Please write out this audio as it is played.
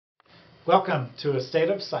Welcome to A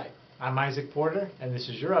State of Sight. I'm Isaac Porter, and this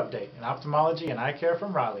is your update in ophthalmology and eye care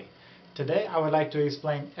from Raleigh. Today I would like to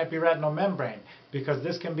explain epiretinal membrane because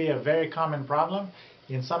this can be a very common problem.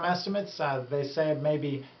 In some estimates, they say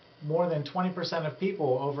maybe more than 20% of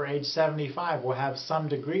people over age 75 will have some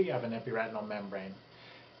degree of an epiretinal membrane.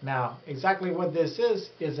 Now, exactly what this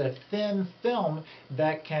is a thin film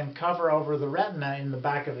that can cover over the retina in the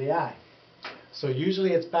back of the eye. So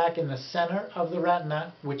usually it's back in the center of the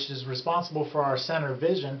retina, which is responsible for our center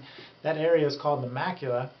vision. That area is called the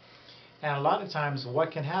macula. And a lot of times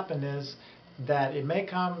what can happen is that it may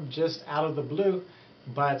come just out of the blue,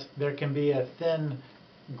 but there can be a thin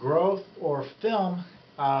growth or film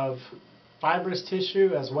of fibrous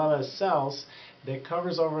tissue as well as cells that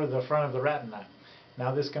covers over the front of the retina.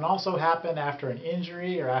 Now this can also happen after an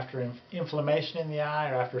injury or after inflammation in the eye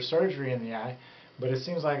or after surgery in the eye, but it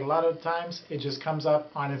seems like a lot of times it just comes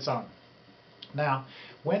up on its own. Now,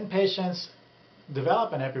 when patients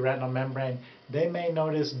develop an epiretinal membrane, they may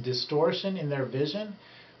notice distortion in their vision,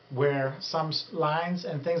 where some lines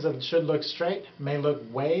and things that should look straight may look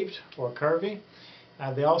waved or curvy.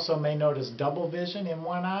 They also may notice double vision in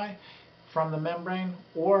one eye from the membrane,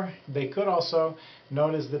 or they could also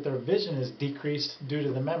notice that their vision is decreased due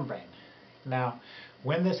to the membrane. Now,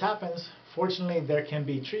 when this happens, fortunately there can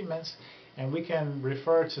be treatments, and we can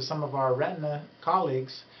refer to some of our retina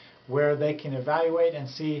colleagues where they can evaluate and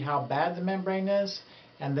see how bad the membrane is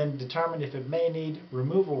and then determine if it may need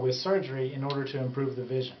removal with surgery in order to improve the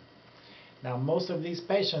vision. Now, most of these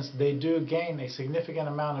patients, they do gain a significant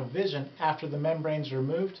amount of vision after the membrane is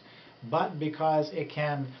removed, but because it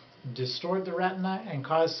can distort the retina and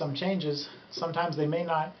cause some changes, sometimes they may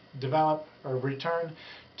not develop or return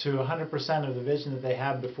to 100% of the vision that they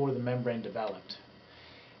had before the membrane developed.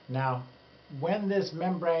 Now, when this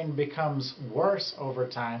membrane becomes worse over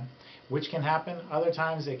time, which can happen, other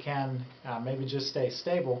times it can maybe just stay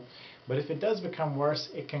stable, but if it does become worse,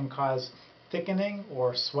 it can cause thickening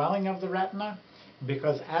or swelling of the retina,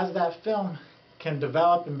 because as that film can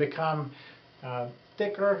develop and become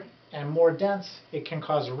thicker and more dense, it can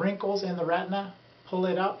cause wrinkles in the retina, pull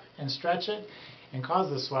it up and stretch it, and cause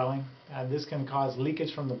the swelling. This can cause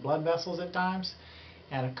leakage from the blood vessels at times.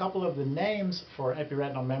 And a couple of the names for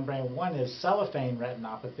epiretinal membrane, one is cellophane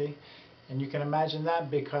retinopathy, and you can imagine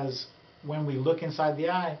that because when we look inside the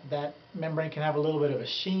eye, that membrane can have a little bit of a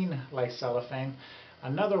sheen like cellophane.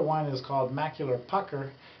 Another one is called macular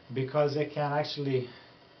pucker because it can actually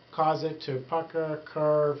cause it to pucker,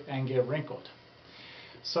 curve, and get wrinkled.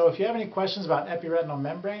 So if you have any questions about epiretinal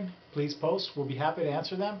membrane, please post. We'll be happy to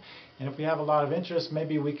answer them. And if we have a lot of interest,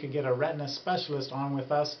 maybe we could get a retina specialist on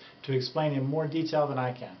with us to explain in more detail than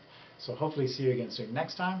I can. So hopefully see you again soon.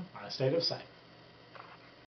 Next time on A State of Sight.